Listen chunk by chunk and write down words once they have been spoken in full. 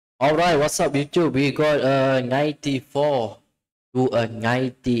Alright, what's up YouTube? We got a 94 to a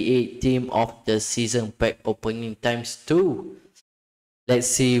 98 team of the season pack opening times 2. Let's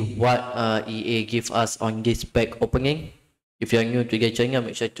see what EA give us on this pack opening. If you're new to the channel,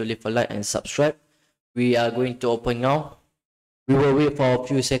 make sure to leave a like and subscribe. We are going to open now. We will wait for a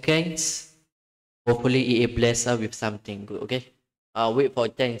few seconds. Hopefully EA bless us with something good, okay? Wait for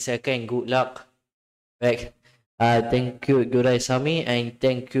 10 seconds. Good luck. Right. Thank you Gurai Sami and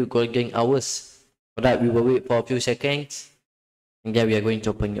thank you Golden Hours. Alright, we will wait for a few seconds and then we are going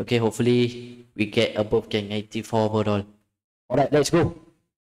to open. Okay, hopefully we get above the 94 overall. Alright, let's go.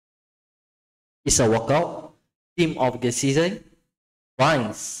 It's a walkout. Team of the season.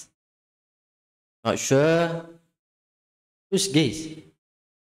 France. Not sure. Who's this?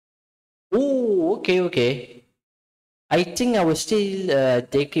 Oh, okay. I think I will still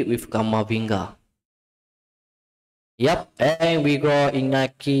take it with Kamavinga. Yep, and we got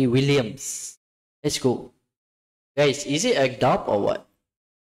Inaki Williams. Let's go. Guys, is it a dub or what?